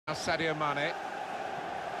Sadio Mane.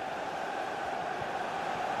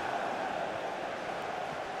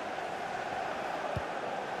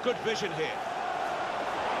 Good vision here.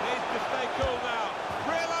 Needs to stay cool now.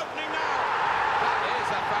 Real opening now. That is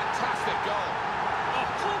a fantastic goal. Oh,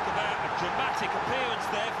 talk about a dramatic appearance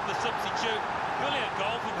there from the substitute. Brilliant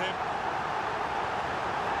goal from him.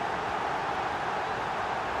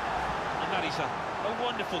 And that is a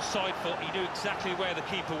wonderful side foot. He knew exactly where the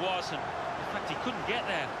keeper was, and in fact he couldn't get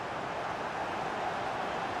there.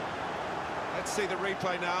 Let's see the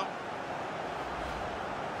replay now.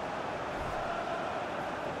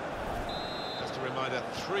 Just a reminder,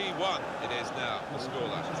 3-1 it is now, the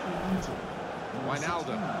scoreline.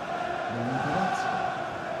 Wijnaldum.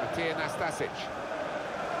 Matija Nastasic.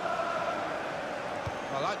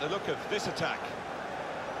 I like the look of this attack.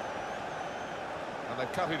 And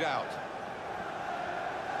they've cut it out.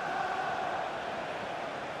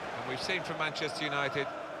 And we've seen from Manchester United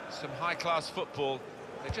some high-class football.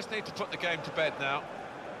 They just need to put the game to bed now.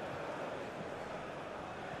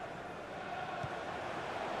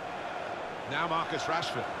 Now Marcus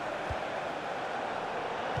Rashford.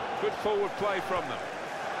 Good forward play from them.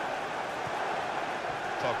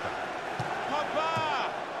 Pogba!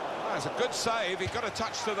 That's a good save, he got a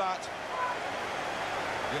touch to that.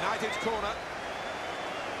 United's corner.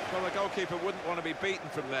 Well, the goalkeeper wouldn't want to be beaten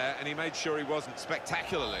from there, and he made sure he wasn't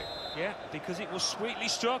spectacularly. Yeah, because it was sweetly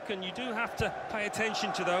struck, and you do have to pay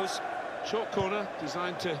attention to those. Short corner,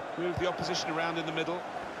 designed to move the opposition around in the middle.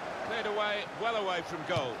 Cleared away, well away from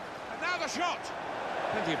goal. And now the shot!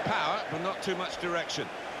 Plenty of power, but not too much direction.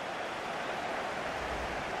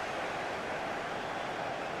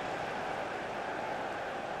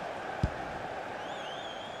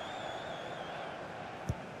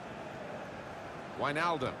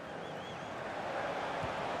 Wijnaldum.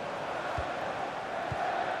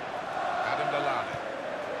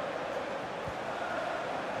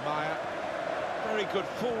 Maya. Very good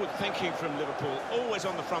forward thinking from Liverpool, always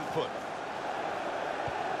on the front foot.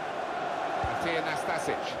 Matija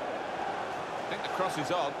Nastasic. I think the cross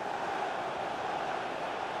is on.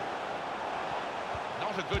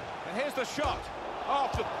 Not a good... And here's the shot.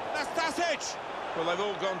 After Nastasic! Well, they've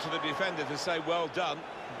all gone to the defender to say well done,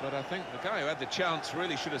 but I think the guy who had the chance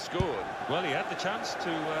really should have scored. Well, he had the chance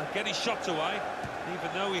to get his shot away, even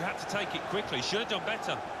though he had to take it quickly. Should have done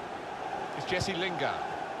better. It's Jesse Lingard.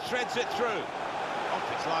 Threads it through.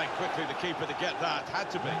 Off its line quickly, the keeper to get that. Had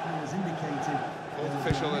to be. Fourth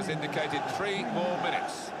official has indicated 3 more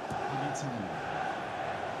minutes.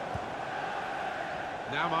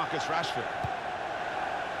 Now Marcus Rashford.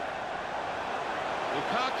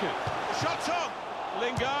 Lukaku. The shot's on.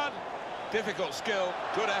 Lingard. Difficult skill,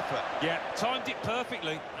 good effort. Yeah, timed it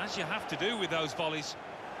perfectly, as you have to do with those volleys.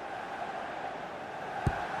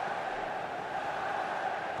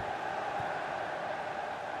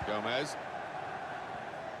 Gomez.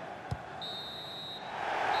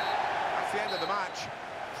 That's the end of the match.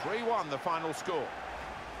 3-1 the final score.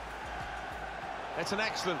 It's an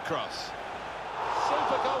excellent cross.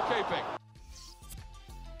 Super goalkeeping.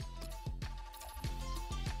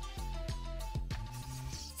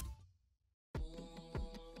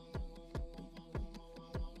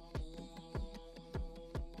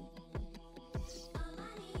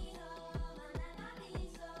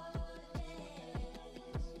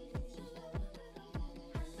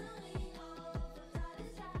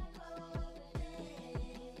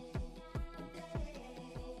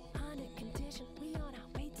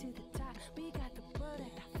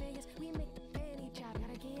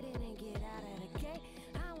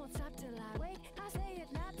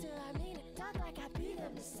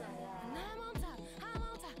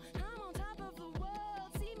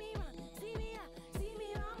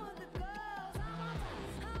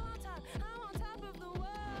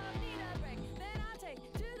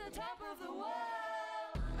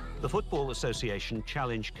 The Football Association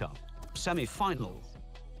Challenge Cup semi-final.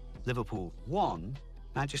 Liverpool 1,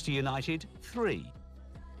 Manchester United 3.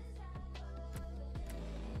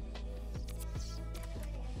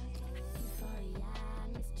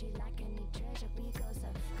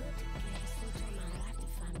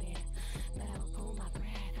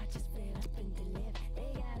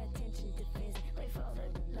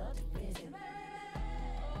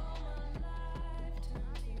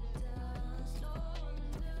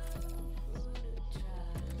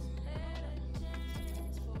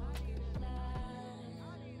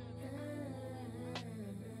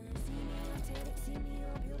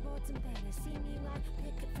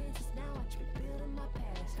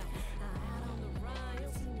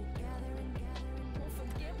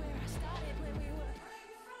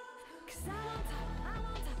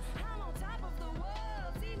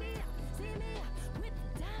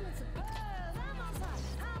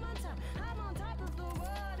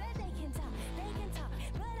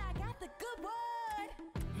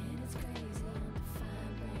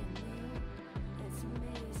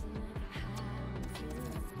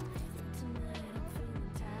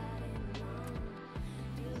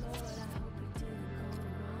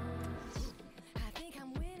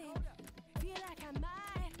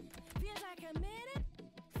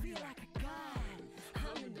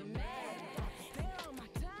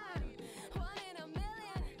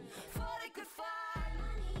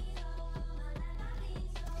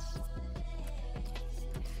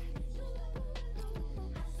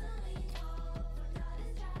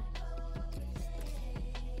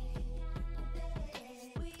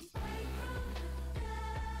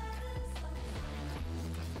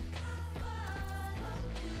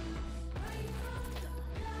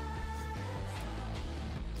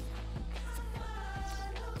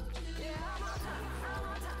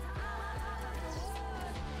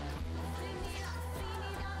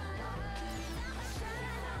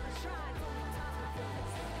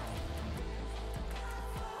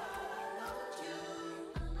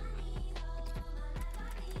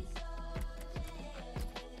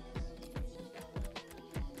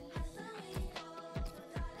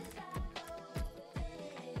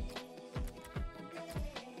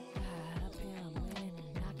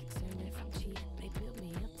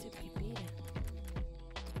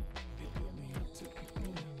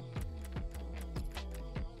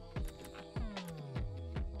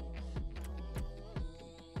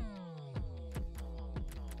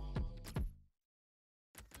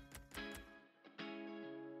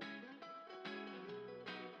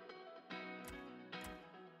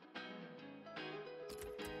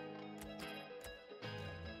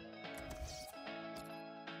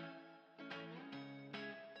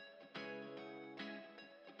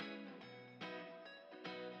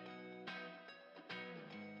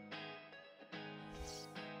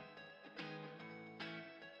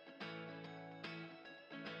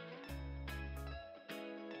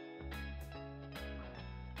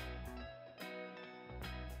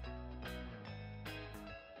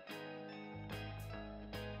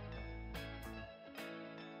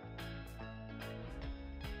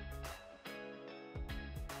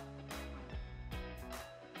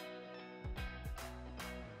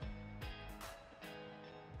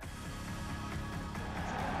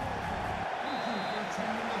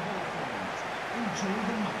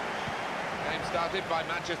 Game started by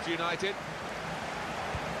Manchester United.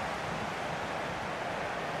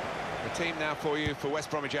 The team now for you for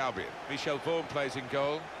West Bromwich Albion. Michel Vaughan plays in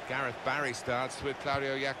goal. Gareth Barry starts with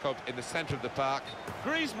Claudio Jacob in the centre of the park.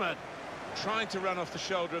 Griezmann trying to run off the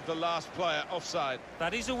shoulder of the last player, offside.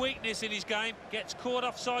 That is a weakness in his game. Gets caught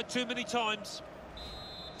offside too many times.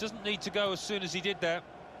 Doesn't need to go as soon as he did there.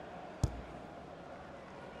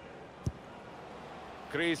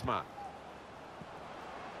 Griezmann.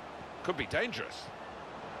 Could be dangerous.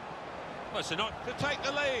 Well, it's not to take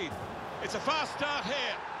the lead. It's a fast start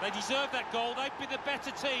here. They deserve that goal. They've been the better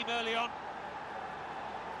team early on.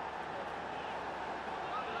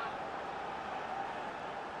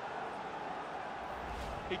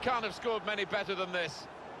 He can't have scored many better than this,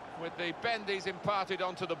 with the bend he's imparted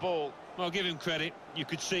onto the ball. Well, give him credit. You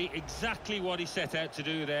could see exactly what he set out to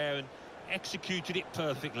do there and executed it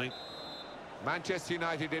perfectly. Manchester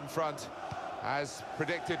United in front, as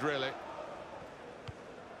predicted, really.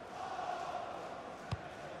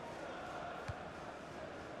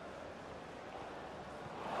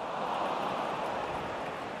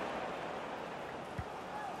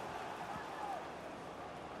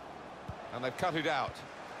 And they've cut it out.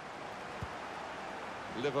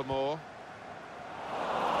 Livermore.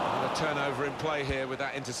 And a turnover in play here with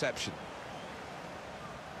that interception.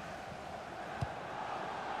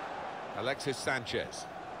 Alexis Sanchez.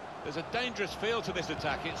 There's a dangerous feel to this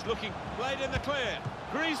attack. It's looking played in the clear.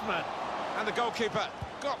 Griezmann. And the goalkeeper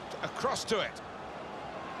got across to it.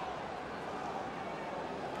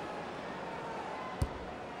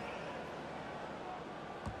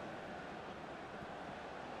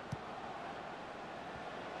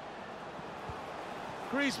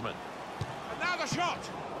 Griezmann. And now the shot.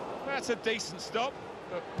 That's a decent stop,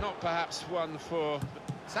 but not perhaps one for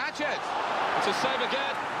Sanchez. It's a save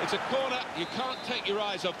again. It's a corner. You can't take your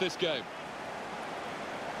eyes off this game.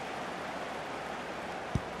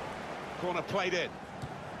 Corner played in.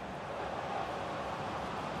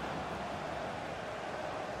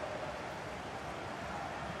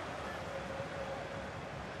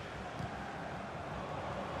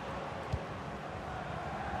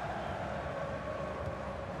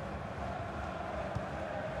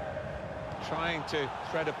 Trying to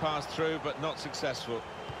thread a pass through, but not successful.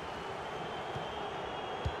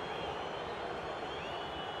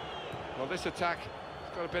 Well, this attack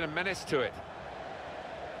has got a bit of menace to it.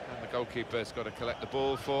 And the goalkeeper's got to collect the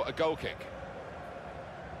ball for a goal kick.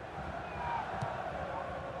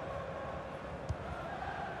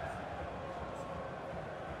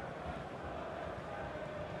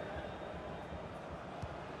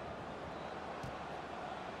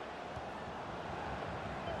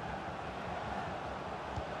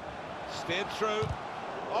 Steered through.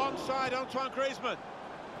 Onside, Antoine Griezmann.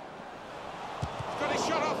 He's got his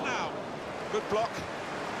shot off now. Good block.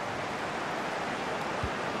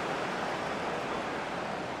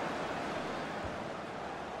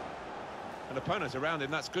 An opponent around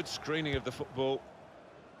him, that's good screening of the football.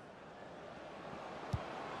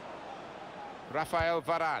 Rafael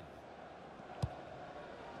Varane.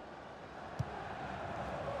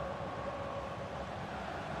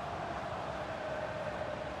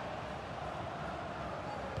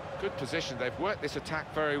 Good position. They've worked this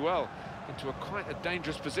attack very well into quite a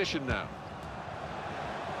dangerous position now.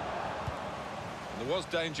 There was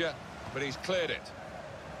danger, but he's cleared it.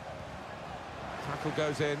 Tackle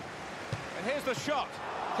goes in. And here's the shot.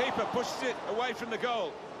 Keeper pushes it away from the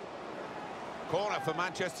goal. Corner for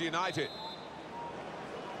Manchester United.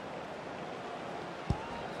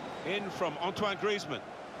 In from Antoine Griezmann.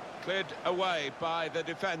 Cleared away by the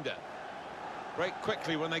defender. Break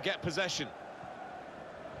quickly when they get possession.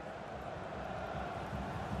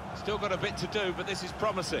 Still got a bit to do, but this is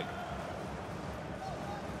promising.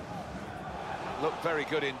 Looked very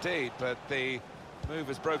good indeed, but the move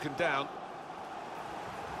has broken down.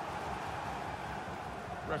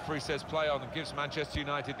 Referee says play on and gives Manchester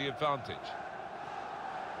United the advantage.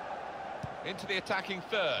 Into the attacking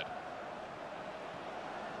third.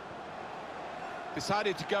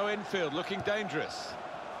 Decided to go infield, looking dangerous.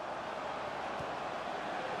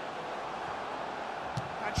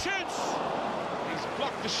 And shoots! He's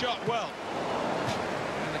blocked the shot well.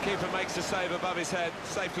 And the keeper makes the save above his head,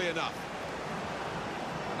 safely enough.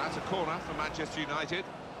 And that's a corner for Manchester United.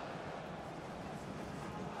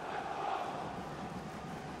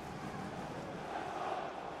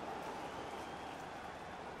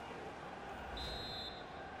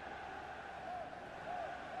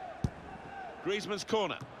 Griezmann's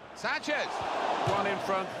corner. Sanchez! One in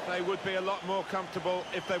front, they would be a lot more comfortable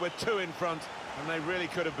if they were two in front, and they really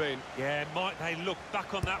could have been. Yeah, might they look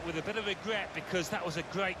back on that with a bit of regret, because that was a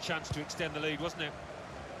great chance to extend the lead, wasn't it?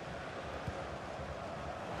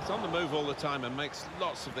 He's on the move all the time and makes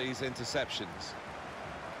lots of these interceptions.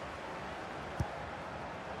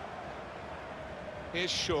 Here's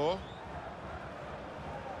Shaw.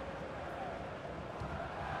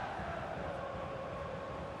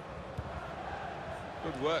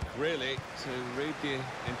 Good work, really, to read the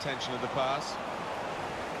intention of the pass.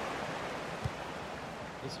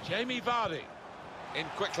 It's Jamie Vardy. In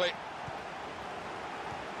quickly.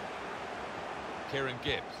 Kieran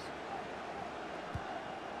Gibbs.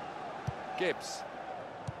 Gibbs.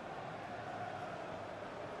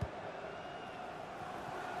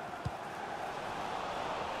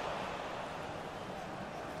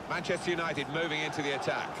 Manchester United moving into the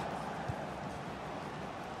attack.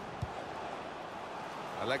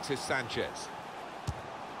 Alexis Sanchez.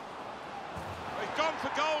 He's gone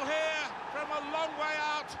for goal here from a long way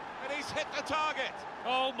out, and he's hit the target.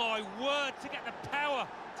 Oh my word, to get the power,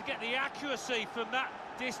 to get the accuracy from that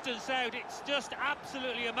distance out, it's just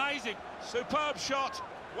absolutely amazing. Superb shot,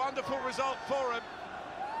 wonderful result for him.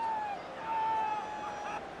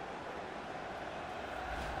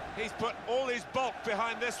 He's put all his bulk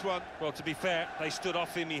behind this one. Well, to be fair, they stood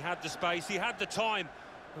off him, he had the space, he had the time,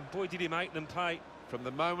 and boy did he make them pay. From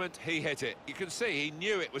the moment he hit it, you can see he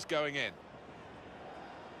knew it was going in.